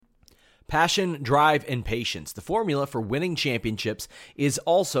Passion, drive, and patience. The formula for winning championships is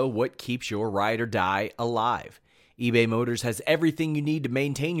also what keeps your ride or die alive. eBay Motors has everything you need to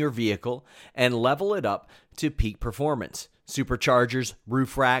maintain your vehicle and level it up to peak performance. Superchargers,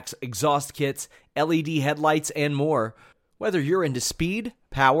 roof racks, exhaust kits, LED headlights, and more. Whether you're into speed,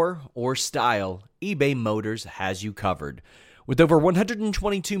 power, or style, eBay Motors has you covered. With over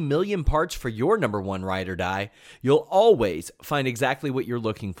 122 million parts for your number one ride or die, you'll always find exactly what you're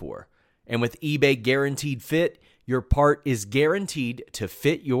looking for. And with eBay Guaranteed Fit, your part is guaranteed to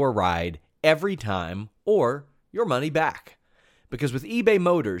fit your ride every time or your money back. Because with eBay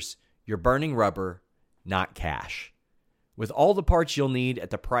Motors, you're burning rubber, not cash. With all the parts you'll need at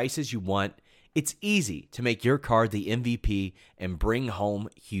the prices you want, it's easy to make your car the MVP and bring home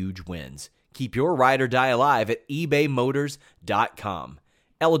huge wins. Keep your ride or die alive at ebaymotors.com.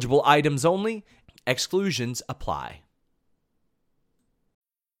 Eligible items only. Exclusions apply.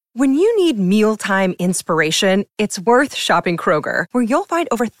 When you need mealtime inspiration, it's worth shopping Kroger, where you'll find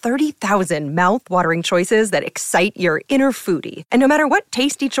over 30,000 mouth-watering choices that excite your inner foodie. And no matter what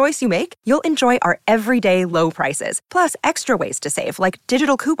tasty choice you make, you'll enjoy our everyday low prices, plus extra ways to save, like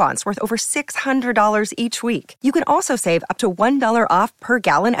digital coupons worth over $600 each week. You can also save up to $1 off per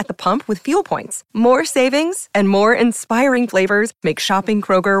gallon at the pump with fuel points. More savings and more inspiring flavors make shopping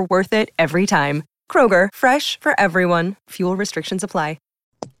Kroger worth it every time. Kroger, fresh for everyone. Fuel restrictions apply.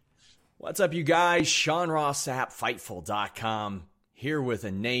 What's up, you guys? Sean Ross Sapp, Fightful.com, here with a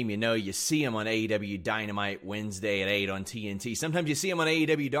name you know. You see him on AEW Dynamite Wednesday at 8 on TNT. Sometimes you see him on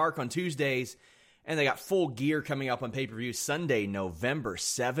AEW Dark on Tuesdays, and they got Full Gear coming up on pay-per-view Sunday, November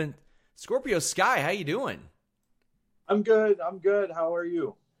 7th. Scorpio Sky, how you doing? I'm good. How are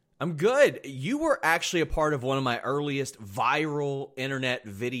you? I'm good. You were actually a part of one of my earliest viral internet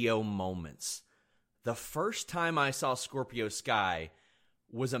video moments. The first time I saw Scorpio Sky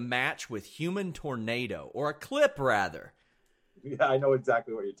was a match with Human Tornado, or a clip, rather. Yeah, I know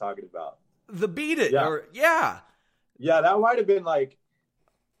exactly what you're talking about. The Beat It, Yeah, that might have been like,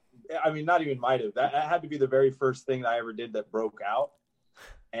 I mean, not even might have. That had to be the very first thing that I ever did that broke out.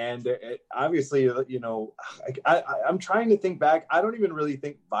 And obviously, you know, I'm trying to think back. I don't even really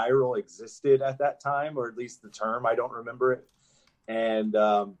think viral existed at that time, or at least the term. I don't remember it. And,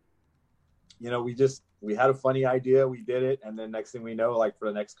 you know, we had a funny idea. We did it. And then next thing we know, like for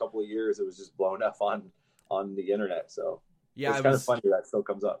the next couple of years, it was just blown up on the internet. So yeah, it's kind of funny that still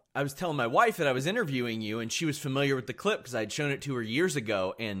comes up. I was telling my wife that I was interviewing you, and she was familiar with the clip because I'd shown it to her years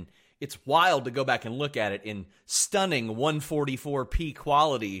ago. And it's wild to go back and look at it in stunning 144p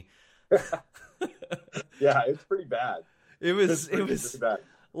quality. Yeah, it's pretty bad. It was bad.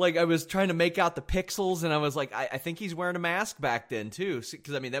 Like, I was trying to make out the pixels, and I was like, I think he's wearing a mask back then, too.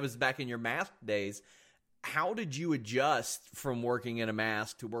 Because, I mean, that was back in your mask days. How did you adjust from working in a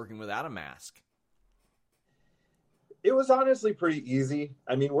mask to working without a mask? It was honestly pretty easy.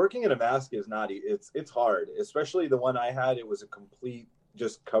 I mean, working in a mask is not, it's hard, especially the one I had. It was a complete,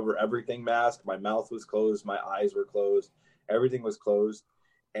 just cover everything mask. My mouth was closed. My eyes were closed. Everything was closed.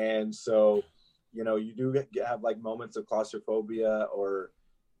 And so, you know, you do have like moments of claustrophobia, or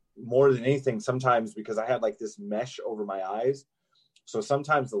more than anything, sometimes because I had like this mesh over my eyes. So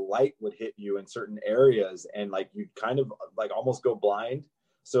sometimes the light would hit you in certain areas and like you kind of like almost go blind.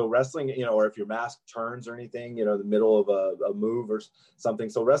 So wrestling, you know, or if your mask turns or anything, you know, the middle of a move or something.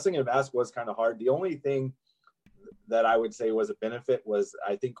 So wrestling in a mask was kind of hard. The only thing that I would say was a benefit was,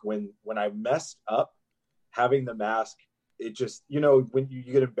 I think when I messed up, having the mask, it just, you know, when you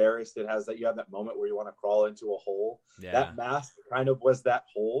get embarrassed, it has that, you have that moment where you want to crawl into a hole. Yeah. That mask kind of was that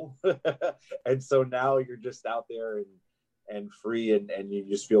hole. And so now you're just out there and free, and you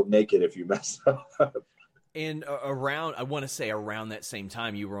just feel naked if you mess up. And around that same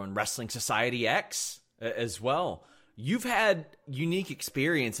time, you were on Wrestling Society X as well. You've had unique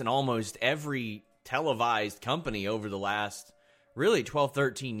experience in almost every televised company over the last really 12,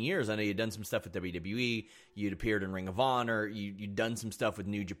 13 years. I know you'd done some stuff with WWE. You'd appeared in Ring of Honor. You'd done some stuff with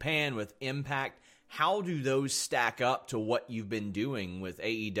New Japan, with Impact. How do those stack up to what you've been doing with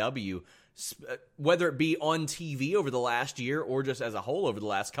AEW, whether it be on TV over the last year or just as a whole over the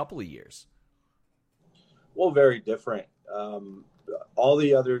last couple of years? Well, very different. All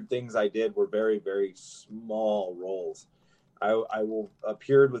the other things I did were very, very small roles. I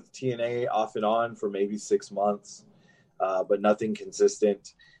appeared with TNA off and on for maybe 6 months, but nothing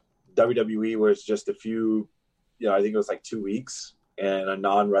consistent. WWE was just a few, you know, I think it was like 2 weeks and a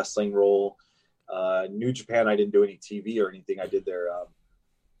non-wrestling role. New Japan, I didn't do any TV or anything. I did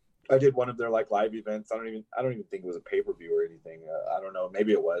I did one of their like live events. I don't even think it was a pay-per-view or anything. I don't know.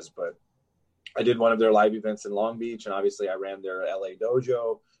 Maybe it was, but I did one of their live events in Long Beach, and obviously I ran their LA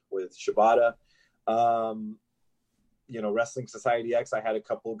dojo with Shibata. Wrestling Society X, I had a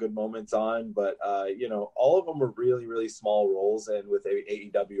couple good moments on, but all of them were really, really small roles. And with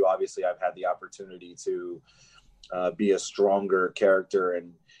AEW, obviously, I've had the opportunity to be a stronger character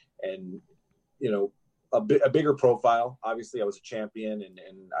and a bigger profile. Obviously, I was a champion,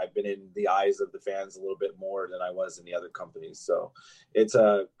 and I've been in the eyes of the fans a little bit more than I was in the other companies. So it's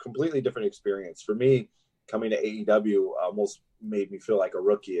a completely different experience for me. Coming to AEW almost made me feel like a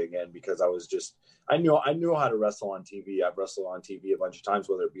rookie again, because I knew how to wrestle on TV. I've wrestled on TV a bunch of times,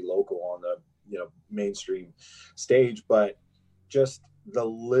 whether it be local on the mainstream stage, but just the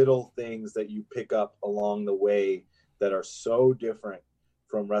little things that you pick up along the way that are so different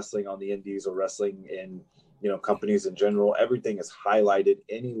from wrestling on the indies or wrestling in companies in general. Everything is highlighted.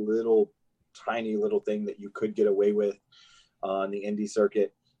 Any tiny little thing that you could get away with on the indie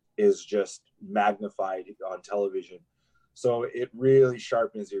circuit is just magnified on television. So it really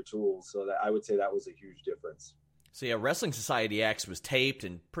sharpens your tools. So that I would say that was a huge difference. So yeah, Wrestling Society X was taped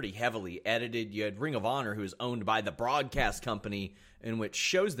and pretty heavily edited. You had Ring of Honor, who is owned by the broadcast company in which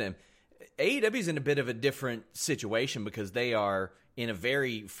shows them. AEW is in a bit of a different situation because they are in a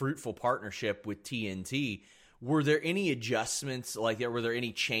very fruitful partnership with TNT. Were there any adjustments like that? Were there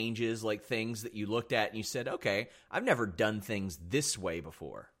any changes, like things that you looked at and you said, okay, I've never done things this way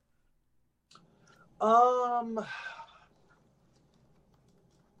before?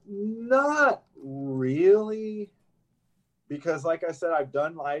 Not really, because like I said, I've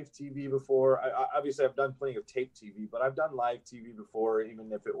done live TV before. Obviously I've done plenty of tape TV, but I've done live TV before,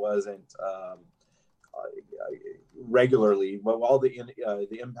 even if it wasn't regularly. But all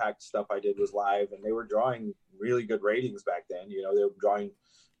the Impact stuff I did was live, and they were drawing really good ratings back then. They were drawing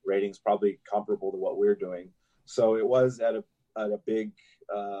ratings probably comparable to what we're doing. So it was at a big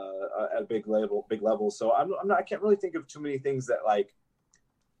level. So I can't really think of too many things that, like,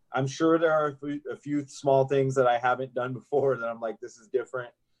 I'm sure there are a few small things that I haven't done before that I'm like, this is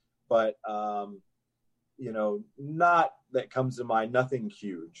different, but not that comes to mind, nothing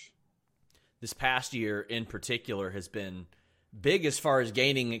huge. This past year in particular has been big as far as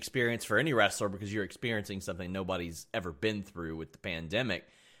gaining experience for any wrestler, because you're experiencing something nobody's ever been through with the pandemic.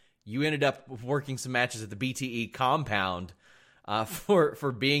 You ended up working some matches at the BTE compound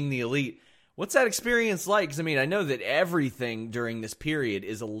for being the Elite. What's that experience like? Because, I know that everything during this period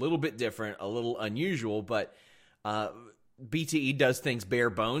is a little bit different, a little unusual, but BTE does things bare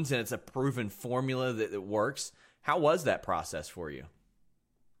bones, and it's a proven formula that works. How was that process for you?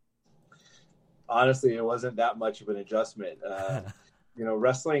 Honestly, it wasn't that much of an adjustment.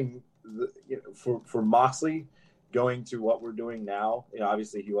 Wrestling for Moxley, going to what we're doing now,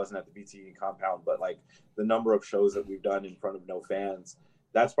 obviously he wasn't at the BTE compound, but like the number of shows that we've done in front of no fans,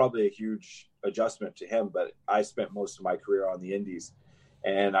 that's probably a huge adjustment to him. But I spent most of my career on the indies,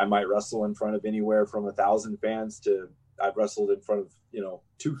 and I might wrestle in front of anywhere from 1,000 fans to I've wrestled in front of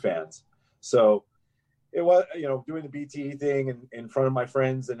 2 fans. So it was, doing the BTE thing and in front of my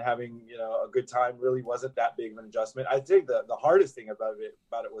friends and having a good time really wasn't that big of an adjustment. I think the hardest thing about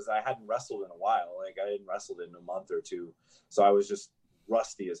it was I hadn't wrestled in a while. Like, I hadn't wrestled in a month or two, so I was just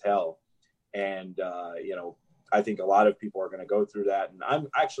rusty as hell. And I think a lot of people are going to go through that, and I'm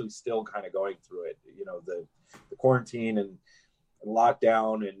actually still kind of going through it. The quarantine and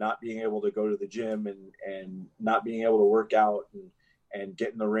lockdown and not being able to go to the gym and not being able to work out and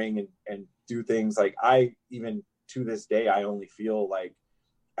get in the ring and do things. Like, I, even to this day, I only feel like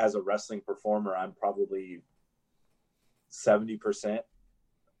as a wrestling performer, I'm probably 70%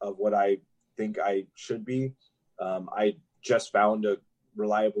 of what I think I should be. I just found a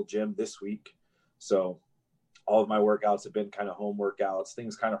reliable gym this week, so all of my workouts have been kind of home workouts.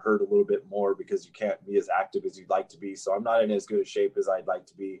 Things kind of hurt a little bit more because you can't be as active as you'd like to be. So I'm not in as good a shape as I'd like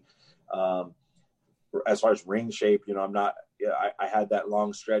to be. As far as ring shape, I'm not, I had that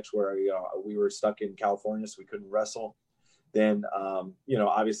long stretch where, we were stuck in California, so we couldn't wrestle. Then,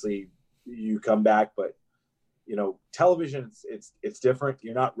 obviously you come back, but television, it's different.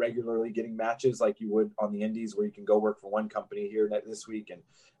 You're not regularly getting matches like you would on the indies, where you can go work for one company here this week and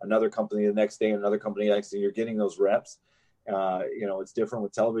another company the next day and another company the next day. You're getting those reps. It's different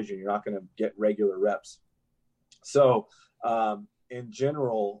with television. You're not going to get regular reps. So in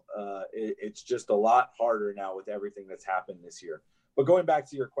general, it's just a lot harder now with everything that's happened this year. But going back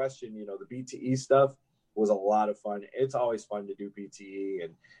to your question, the BTE stuff was a lot of fun. It's always fun to do BTE,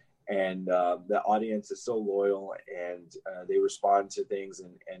 and the audience is so loyal, and they respond to things,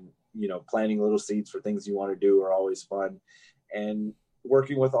 and planting little seeds for things you want to do are always fun. And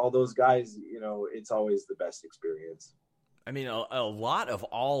working with all those guys, it's always the best experience. I mean, a lot of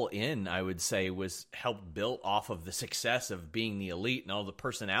All In, I would say, was helped built off of the success of being the elite and all the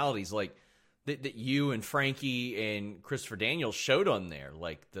personalities like that you and Frankie and Christopher Daniels showed on there.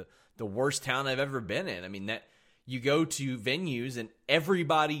 Like the worst town I've ever been in. I mean, that you go to venues and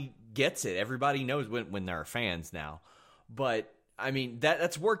everybody gets it. Everybody knows when there are fans now. But I mean,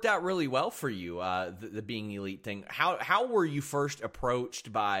 that's worked out really well for you, the being the elite thing. How were you first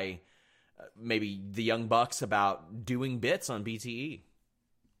approached by maybe the Young Bucks about doing bits on BTE?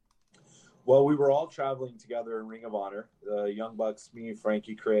 Well, we were all traveling together in Ring of Honor, the Young Bucks, me,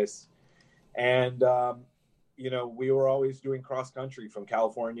 Frankie, Chris. And, we were always doing cross country from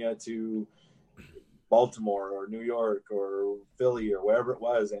California to Baltimore or New York or Philly or wherever it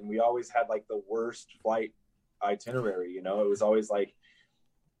was. And we always had like the worst flight itinerary. It was always like,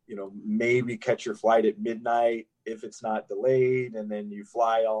 maybe catch your flight at midnight if it's not delayed. And then you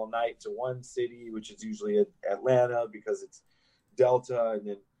fly all night to one city, which is usually Atlanta because it's Delta. And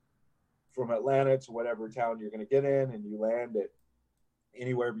then from Atlanta to whatever town you're going to get in, and you land at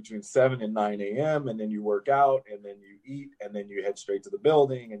anywhere between 7 and 9 a.m. And then you work out, and then you eat, and then you head straight to the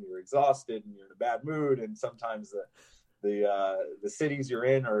building, and you're exhausted and you're in a bad mood. And sometimes the cities you're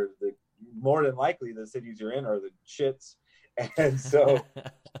in are more than likely the cities you're in are the shits. And so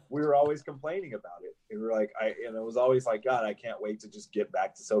we were always complaining about it. And we were like, and it was always like, God, I can't wait to just get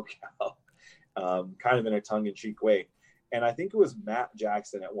back to SoCal, kind of in a tongue-in-cheek way. And I think it was Matt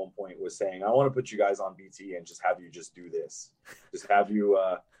Jackson at one point was saying, I want to put you guys on BT and just have you just do this. Just have you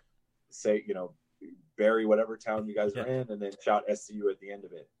say, bury whatever town you guys are in and then shout SCU at the end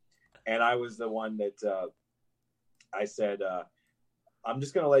of it. And I was the one that I said, I'm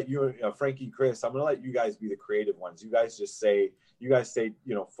just going to let you, Frankie, Chris, I'm going to let you guys be the creative ones. You guys say,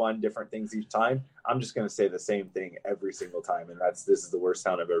 fun, different things each time. I'm just going to say the same thing every single time. And this is the worst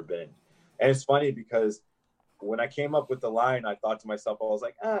town I've ever been. And it's funny because when I came up with the line, I thought to myself, I was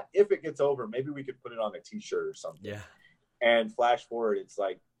like, if it gets over, maybe we could put it on a t-shirt or something. Yeah. And flash forward, it's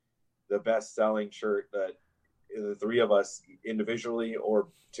like the best selling shirt that the three of us individually or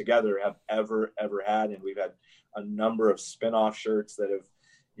together have ever had. And we've had a number of spin-off shirts that have,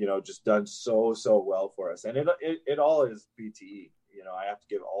 just done so well for us. And it all is BTE. I have to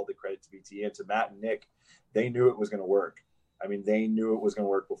give all the credit to BTE and to Matt and Nick. They knew it was going to work. I mean, they knew it was going to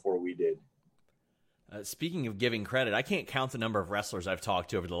work before we did. Speaking of giving credit, I can't count the number of wrestlers I've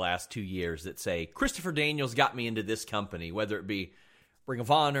talked to over the last 2 years that say, Christopher Daniels got me into this company, whether it be Ring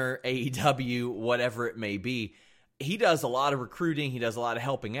of Honor, AEW, whatever it may be. He does a lot of recruiting. He does a lot of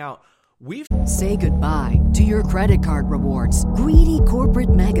helping out. Say goodbye to your credit card rewards. Greedy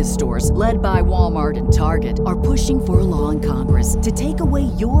corporate mega stores, led by Walmart and Target, are pushing for a law in Congress to take away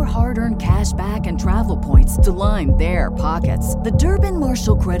your hard-earned cash back and travel points to line their pockets. The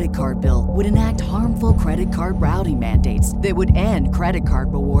Durbin-Marshall credit card bill would enact harmful credit card routing mandates that would end credit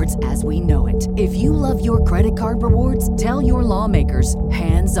card rewards as we know it. If you love your credit card rewards, tell your lawmakers,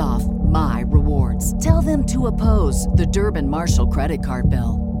 hands off my rewards. Tell them to oppose the Durbin-Marshall credit card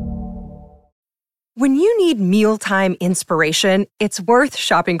bill. When you need mealtime inspiration, it's worth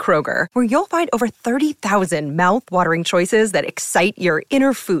shopping Kroger, where you'll find over 30,000 mouth-watering choices that excite your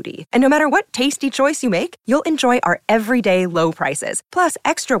inner foodie. And no matter what tasty choice you make, you'll enjoy our everyday low prices, plus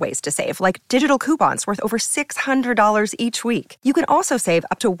extra ways to save, like digital coupons worth over $600 each week. You can also save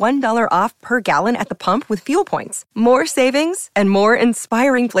up to $1 off per gallon at the pump with fuel points. More savings and more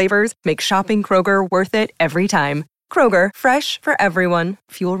inspiring flavors make shopping Kroger worth it every time. Kroger, fresh for everyone.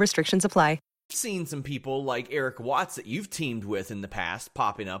 Fuel restrictions apply. Seen some people like Eric Watts that you've teamed with in the past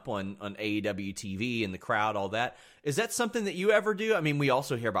popping up on AEW TV and the crowd, all that. Is that something that you ever do? I mean, we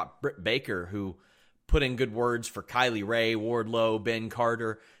also hear about Britt Baker, who put in good words for Kylie Ray, Wardlow, Ben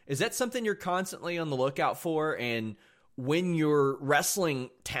Carter. Is that something you're constantly on the lookout for? And when you're wrestling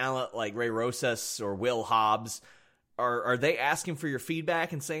talent like Ray Rosas or Will Hobbs, are they asking for your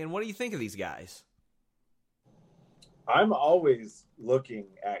feedback and saying, what do you think of these guys? I'm always looking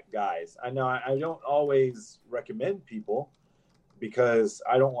at guys. I know I don't always recommend people because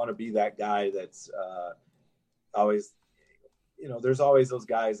I don't want to be that guy that's always, there's always those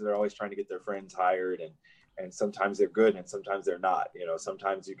guys that are always trying to get their friends hired, and sometimes they're good and sometimes they're not.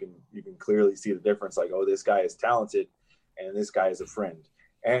 Sometimes you can clearly see the difference. Like, oh, this guy is talented and this guy is a friend.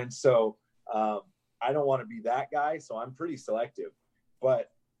 And so I don't want to be that guy. So I'm pretty selective,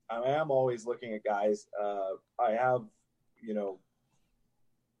 but I am always looking at guys. I have,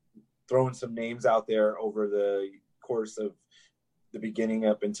 throwing some names out there over the course of the beginning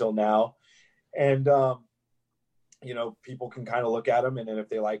up until now. And, people can kind of look at them, and then if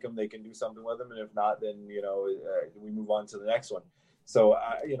they like them, they can do something with them. And if not, then, we move on to the next one. So,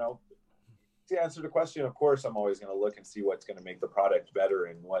 to answer the question, of course, I'm always going to look and see what's going to make the product better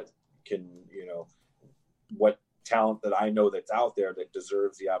and what can, what talent that I know that's out there that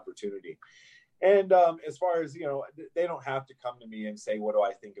deserves the opportunity. And as far as, they don't have to come to me and say, what do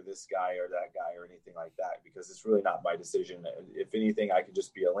I think of this guy or that guy or anything like that, because it's really not my decision. If anything, I could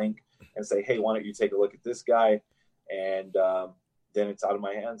just be a link and say, hey, why don't you take a look at this guy? And then it's out of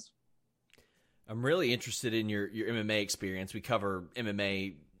my hands. I'm really interested in your MMA experience. We cover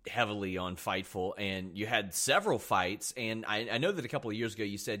MMA heavily on Fightful, and you had several fights. And I know that a couple of years ago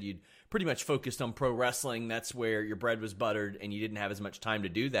you said you'd pretty much focused on pro wrestling. That's where your bread was buttered, and you didn't have as much time to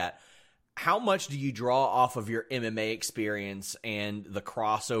do that. How much do you draw off of your MMA experience and the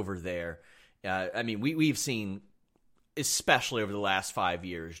crossover there? I mean, we've seen, especially over the last 5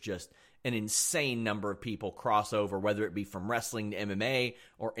 years, just an insane number of people cross over, whether it be from wrestling to MMA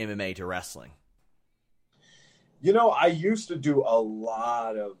or MMA to wrestling. I used to do a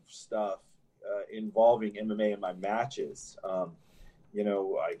lot of stuff involving MMA in my matches. I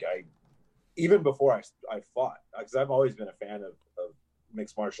even before I fought, because I've always been a fan of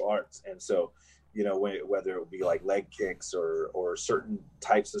mixed martial arts. And so, whether it would be like leg kicks or certain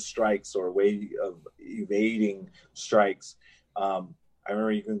types of strikes or way of evading strikes. I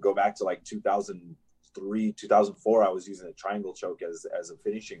remember you can go back to like 2003, 2004, I was using a triangle choke as a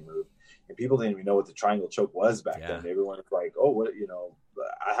finishing move. And people didn't even know what the triangle choke was back then. Everyone was like, oh, what,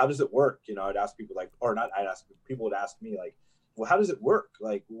 how does it work? I'd ask people people would ask me like, well, how does it work?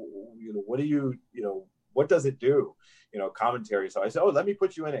 Like, what do you, what does it do? Commentary. So I said, oh, let me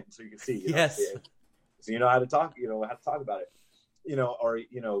put you in it so you can see. Yes. So you know how to talk. How to talk about it.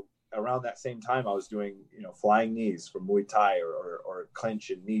 Around that same time, I was doing flying knees for Muay Thai or clinch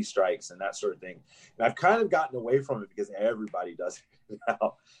and knee strikes and that sort of thing. And I've kind of gotten away from it because everybody does it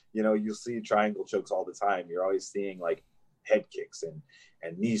now. You'll see triangle chokes all the time. You're always seeing like head kicks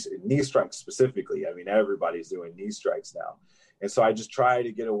and knee strikes specifically. I mean, everybody's doing knee strikes now. And so I just try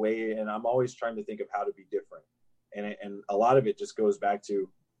to get away, and I'm always trying to think of how to be different. And a lot of it just goes back to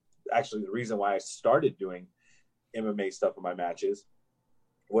actually the reason why I started doing MMA stuff in my matches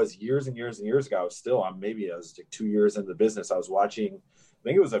was years and years and years ago. I was like 2 years into the business. I was watching, I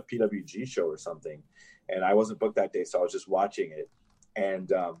think it was a PWG show or something, and I wasn't booked that day. So I was just watching it.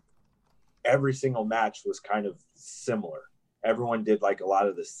 And every single match was kind of similar. Everyone did like a lot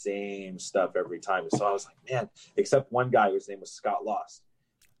of the same stuff every time. So I was like, man, except one guy whose name was Scott Lost.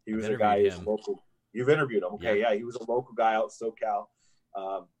 He was a guy who's local. You've interviewed him. Okay. Yeah. He was a local guy out SoCal,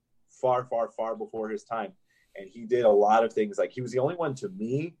 far, far, far before his time. And he did a lot of things. Like, he was the only one to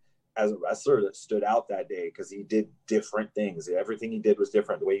me as a wrestler that stood out that day because he did different things. Everything he did was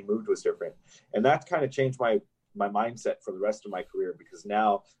different. The way he moved was different. And that kind of changed my mindset for the rest of my career, because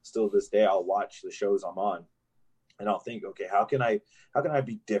now still to this day, I'll watch the shows I'm on and I'll think, okay, how can I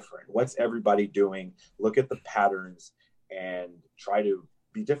be different? What's everybody doing? Look at the patterns and try to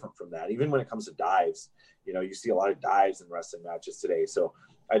be different from that. Even when it comes to dives, you see a lot of dives in wrestling matches today. So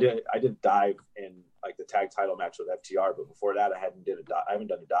I did dive in like the tag title match with FTR, but before that I haven't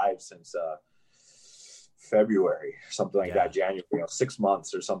done a dive since February, something like that, January, 6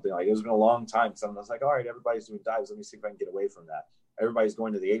 months or something like it. It's been a long time. So I was like, all right, everybody's doing dives. Let me see if I can get away from that. Everybody's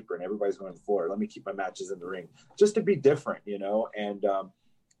going to the apron. Everybody's going to the floor. Let me keep my matches in the ring just to be different, and,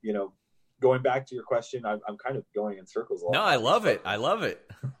 going back to your question, I'm kind of going in circles a lot. No, I love it. I love it.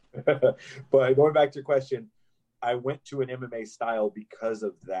 But going back to your question, I went to an MMA style because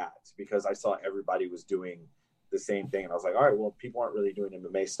of that, because I saw everybody was doing the same thing. And I was like, all right, well, people aren't really doing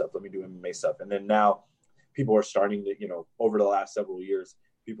MMA stuff. Let me do MMA stuff. And then now people are starting to, over the last several years,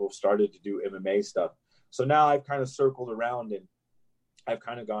 people have started to do MMA stuff. So now I've kind of circled around and I've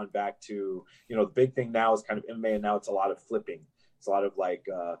kind of gone back to, the big thing now is kind of MMA, and now it's a lot of flipping. It's a lot of like,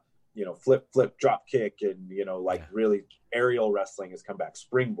 flip, drop kick, and, really aerial wrestling has come back.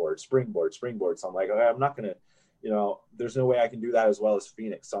 Springboard. So I'm like, okay, I'm not going to, there's no way I can do that as well as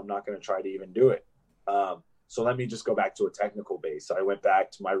Phoenix. So I'm not going to try to even do it. So let me just go back to a technical base. So I went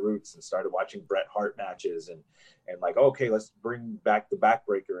back to my roots and started watching Bret Hart matches and like, okay, let's bring back the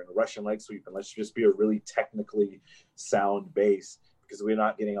backbreaker and the Russian leg sweep, and let's just be a really technically sound base, because we're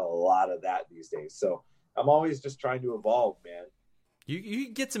not getting a lot of that these days. So I'm always just trying to evolve, man. You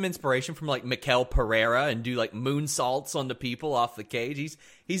get some inspiration from like Mikel Pereira and do like moonsaults onto people off the cage.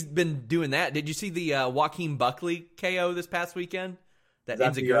 He's been doing that. Did you see the Joaquin Buckley KO this past weekend? That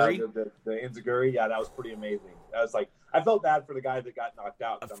Enziguri? The Enziguri, yeah, that was pretty amazing. I was like, I felt bad for the guy that got knocked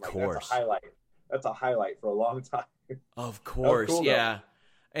out. Of course. That's a highlight. That's a highlight for a long time. Of course, cool, yeah.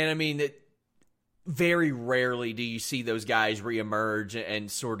 And I mean, very rarely do you see those guys reemerge and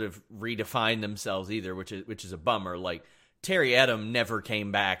sort of redefine themselves either, which is a bummer. Like Terry Edom never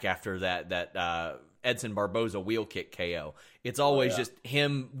came back after that Edson Barboza wheel kick KO. It's always just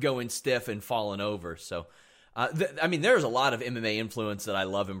him going stiff and falling over. So, there's a lot of MMA influence that I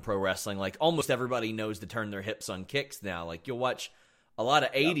love in pro wrestling. Like, almost everybody knows to turn their hips on kicks now. Like, you'll watch a lot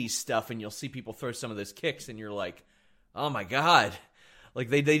of 80s stuff and you'll see people throw some of those kicks and you're like, oh my God. Like,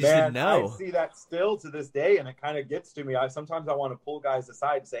 they just didn't know. I see that still to this day, and it kind of gets to me. Sometimes I want to pull guys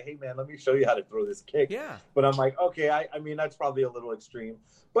aside and say, hey, man, let me show you how to throw this kick. Yeah. But I'm like, okay, I mean, that's probably a little extreme.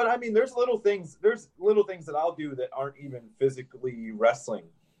 But, I mean, there's little things that I'll do that aren't even physically wrestling.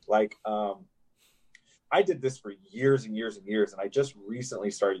 Like, I did this for years and years and years, and I just recently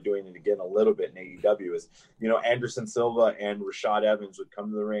started doing it again a little bit in AEW. Is, Anderson Silva and Rashad Evans would come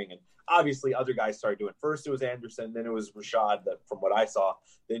to the ring, and obviously other guys started doing it. First it was Anderson, then it was Rashad, that from what I saw,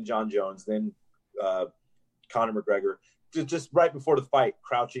 then John Jones, then Conor McGregor, just right before the fight,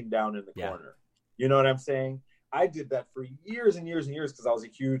 crouching down in the corner. You know what I'm saying? I did that for years and years and years because I was a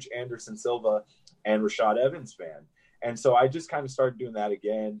huge Anderson Silva and Rashad Evans fan. And so I just kind of started doing that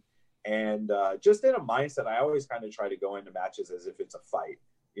again. And just in a mindset, I always kind of try to go into matches as if it's a fight.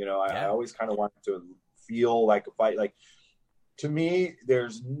 I always kind of want to feel like a fight. Like, to me,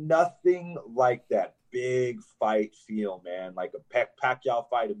 there's nothing like that big fight feel, man. Like a Pacquiao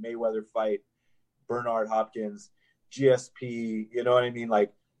fight, a Mayweather fight, Bernard Hopkins, GSP, you know what I mean?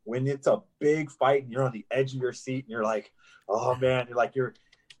 Like, when it's a big fight and you're on the edge of your seat and you're like, oh man, you're like, your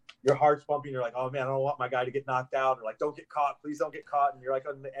heart's pumping. You're like, oh man, I don't want my guy to get knocked out, or like, don't get caught, please don't get caught. And you're like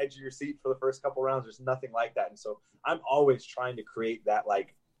on the edge of your seat for the first couple rounds. There's nothing like that. And so I'm always trying to create that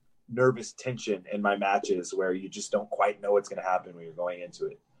like nervous tension in my matches where you just don't quite know what's going to happen when you're going into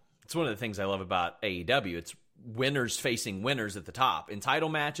it. It's one of the things I love about AEW. It's winners facing winners at the top. In title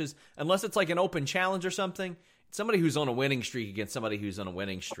matches, unless it's like an open challenge or something, it's somebody who's on a winning streak against somebody who's on a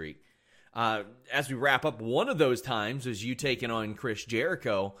winning streak. As we wrap up, one of those times was you taking on Chris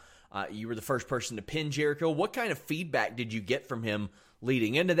Jericho. You were the first person to pin Jericho. What kind of feedback did you get from him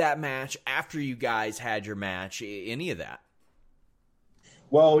leading into that match, after you guys had your match, any of that?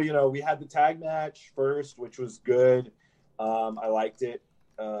 Well, we had the tag match first, which was good. I liked it.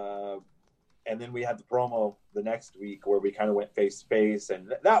 And then we had the promo the next week where we kind of went face to face.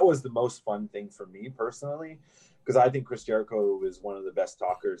 And that was the most fun thing for me personally, because I think Chris Jericho is one of the best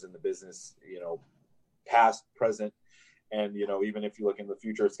talkers in the business, past, present. And, even if you look in the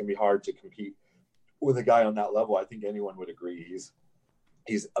future, it's going to be hard to compete with a guy on that level. I think anyone would agree.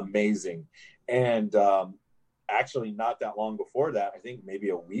 He's amazing. And actually not that long before that, I think maybe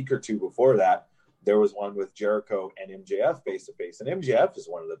a week or two before that, there was one with Jericho and MJF face-to-face. And MJF is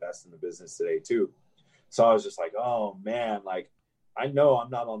one of the best in the business today too. So I was just like, oh man, like, I know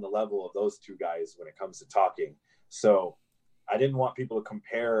I'm not on the level of those two guys when it comes to talking. So I didn't want people to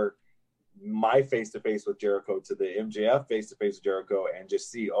compare my face-to-face with Jericho to the MJF face-to-face with Jericho and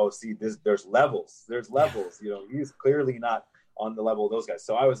just see, there's levels. He's clearly not on the level of those guys.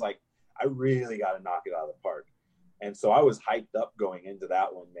 So I was like, I really got to knock it out of the park. And so I was hyped up going into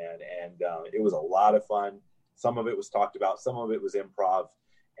that one, man. And it was a lot of fun. Some of it was talked about. Some of it was improv.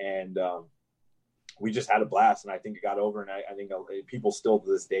 And we just had a blast. And I think it got over. And I think people still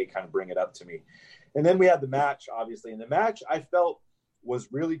to this day kind of bring it up to me. And then we had the match, obviously. And the match I felt was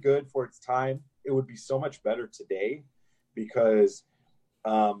really good for its time. It would be so much better today because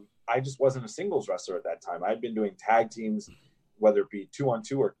I just wasn't a singles wrestler at that time. I'd been doing tag teams, whether it be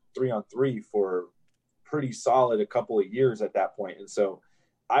 2-on-2 or 3-on-3 for pretty solid a couple of years at that point. And so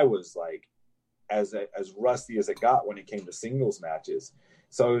I was like as rusty as it got when it came to singles matches.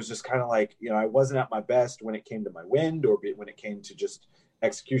 So it was just kind of like, I wasn't at my best when it came to my wind or when it came to just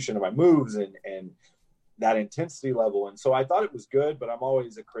execution of my moves and that intensity level. And so I thought it was good, but I'm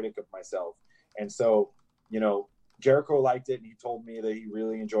always a critic of myself. And so, Jericho liked it and he told me that he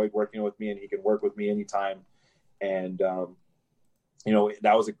really enjoyed working with me and he can work with me anytime. And,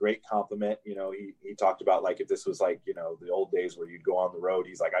 that was a great compliment. He talked about like, if this was like, the old days where you'd go on the road,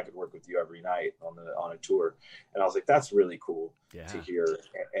 he's like, I could work with you every night on a tour. And I was like, that's really cool to hear.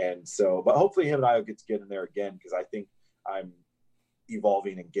 And so, but hopefully him and I will get to get in there again, because I think I'm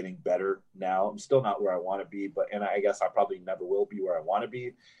evolving and getting better now. I'm still not where I want to be, and I guess I probably never will be where I want to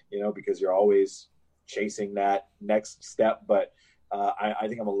be, because you're always chasing that next step. But I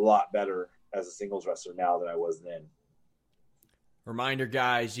think I'm a lot better as a singles wrestler now than I was then. Reminder,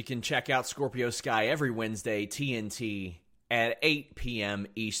 guys, you can check out Scorpio Sky every Wednesday, TNT, at 8 p.m.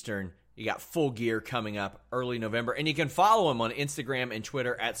 Eastern. You got Full Gear coming up early November, and you can follow him on Instagram and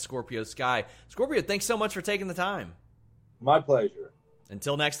Twitter at Scorpio Sky. Scorpio, thanks so much for taking the time. My pleasure.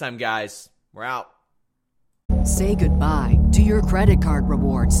 Until next time, guys, we're out. Say goodbye to your credit card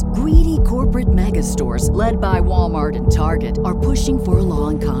rewards. Greedy corporate mega stores, led by Walmart and Target, are pushing for a law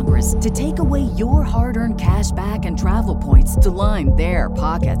in Congress to take away your hard-earned cash back and travel points to line their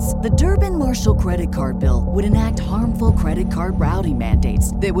pockets. The Durbin-Marshall credit card bill would enact harmful credit card routing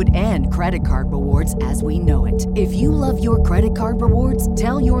mandates that would end credit card rewards as we know it. If you love your credit card rewards,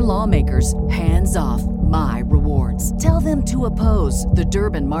 tell your lawmakers, hands off my rewards. Tell them to oppose the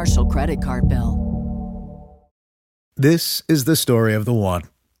Durbin-Marshall credit card bill. This is the story of the one.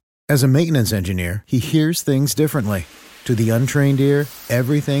 As a maintenance engineer, he hears things differently. To the untrained ear,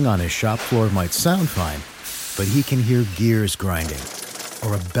 everything on his shop floor might sound fine, but he can hear gears grinding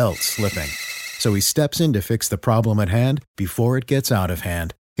or a belt slipping. So he steps in to fix the problem at hand before it gets out of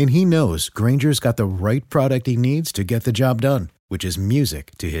hand. And he knows Grainger's got the right product he needs to get the job done, which is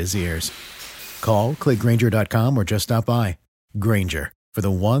music to his ears. Call, click Grainger.com, or just stop by. Grainger, for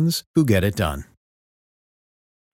the ones who get it done.